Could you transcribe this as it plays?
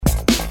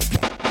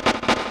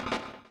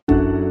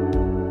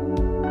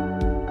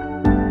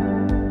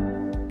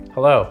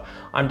Hello,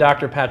 I'm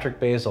Dr. Patrick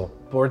Basile,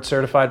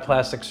 board-certified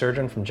plastic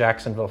surgeon from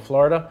Jacksonville,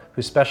 Florida,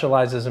 who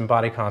specializes in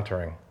body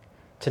contouring.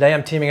 Today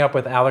I'm teaming up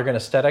with Allergan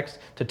Aesthetics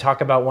to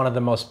talk about one of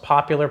the most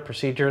popular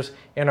procedures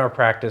in our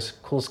practice,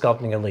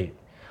 CoolSculpting Elite.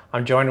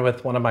 I'm joined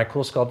with one of my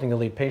CoolSculpting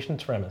Elite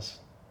patients, Remus.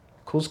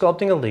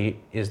 CoolSculpting Elite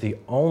is the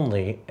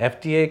only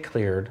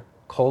FDA-cleared,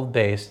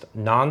 cold-based,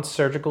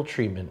 non-surgical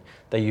treatment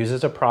that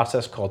uses a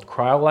process called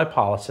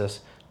cryolipolysis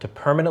to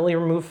permanently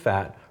remove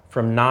fat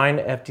from 9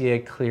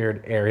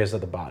 FDA-cleared areas of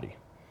the body.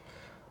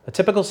 A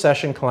typical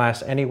session can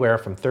last anywhere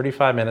from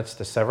 35 minutes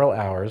to several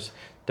hours,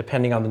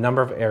 depending on the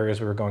number of areas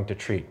we are going to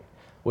treat.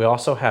 We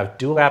also have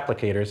dual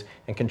applicators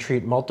and can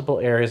treat multiple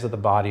areas of the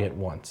body at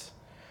once.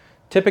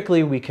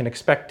 Typically, we can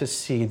expect to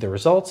see the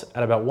results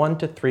at about 1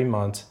 to 3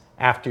 months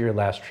after your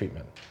last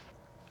treatment.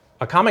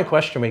 A common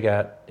question we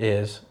get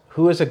is,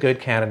 who is a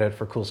good candidate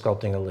for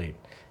CoolSculpting Elite?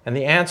 And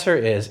the answer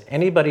is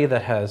anybody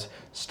that has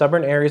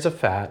stubborn areas of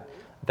fat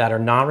that are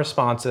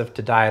non-responsive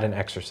to diet and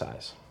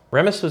exercise.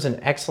 Remus was an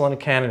excellent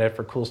candidate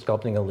for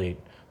CoolSculpting Elite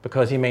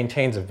because he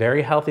maintains a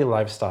very healthy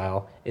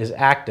lifestyle, is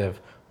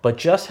active, but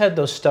just had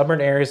those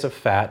stubborn areas of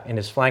fat in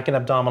his flank and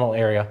abdominal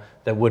area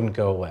that wouldn't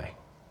go away.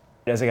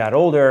 As I got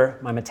older,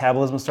 my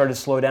metabolism started to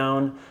slow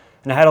down,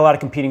 and I had a lot of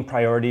competing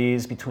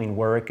priorities between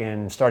work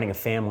and starting a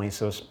family,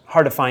 so it's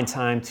hard to find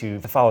time to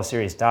follow a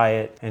serious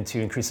diet and to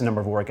increase the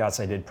number of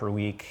workouts I did per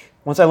week.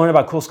 Once I learned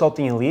about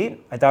CoolSculpting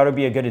Elite, I thought it would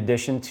be a good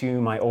addition to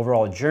my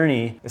overall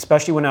journey,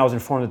 especially when I was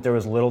informed that there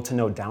was little to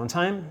no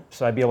downtime,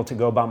 so I'd be able to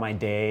go about my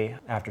day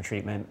after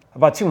treatment.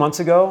 About 2 months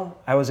ago,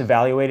 I was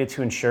evaluated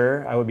to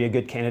ensure I would be a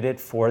good candidate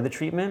for the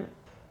treatment.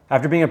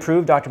 After being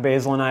approved, Dr.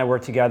 Basile and I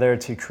worked together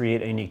to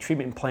create a unique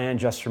treatment plan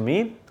just for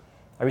me.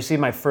 I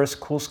received my first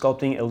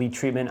CoolSculpting Elite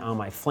treatment on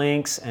my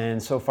flanks,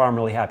 and so far I'm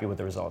really happy with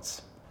the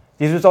results.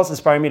 These results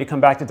inspired me to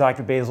come back to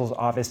Dr. Basile's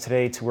office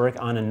today to work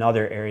on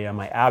another area,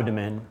 my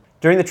abdomen.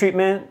 During the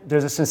treatment,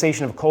 there's a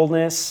sensation of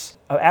coldness.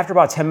 After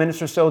about 10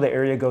 minutes or so, the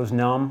area goes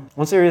numb.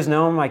 Once the area is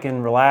numb, I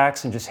can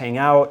relax and just hang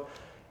out.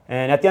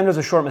 And at the end, there's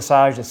a short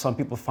massage that some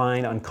people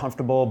find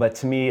uncomfortable, but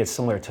to me, it's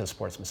similar to a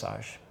sports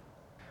massage.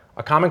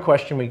 A common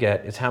question we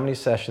get is how many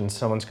sessions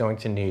someone's going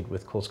to need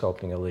with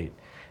CoolSculpting Elite.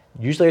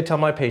 Usually I tell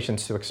my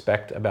patients to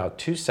expect about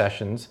 2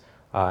 sessions,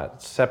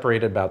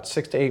 separated about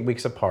 6 to 8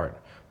 weeks apart.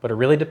 But it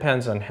really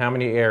depends on how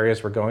many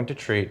areas we're going to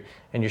treat,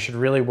 and you should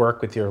really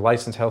work with your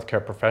licensed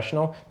healthcare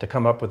professional to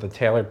come up with a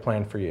tailored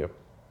plan for you.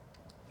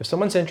 If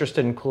someone's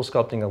interested in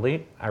CoolSculpting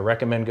Elite, I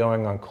recommend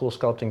going on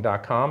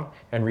CoolSculpting.com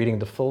and reading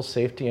the full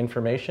safety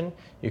information.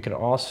 You can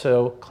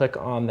also click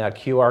on that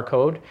QR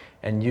code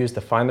and use the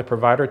Find the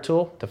Provider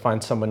tool to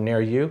find someone near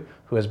you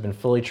who has been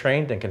fully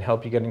trained and can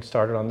help you getting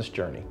started on this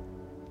journey.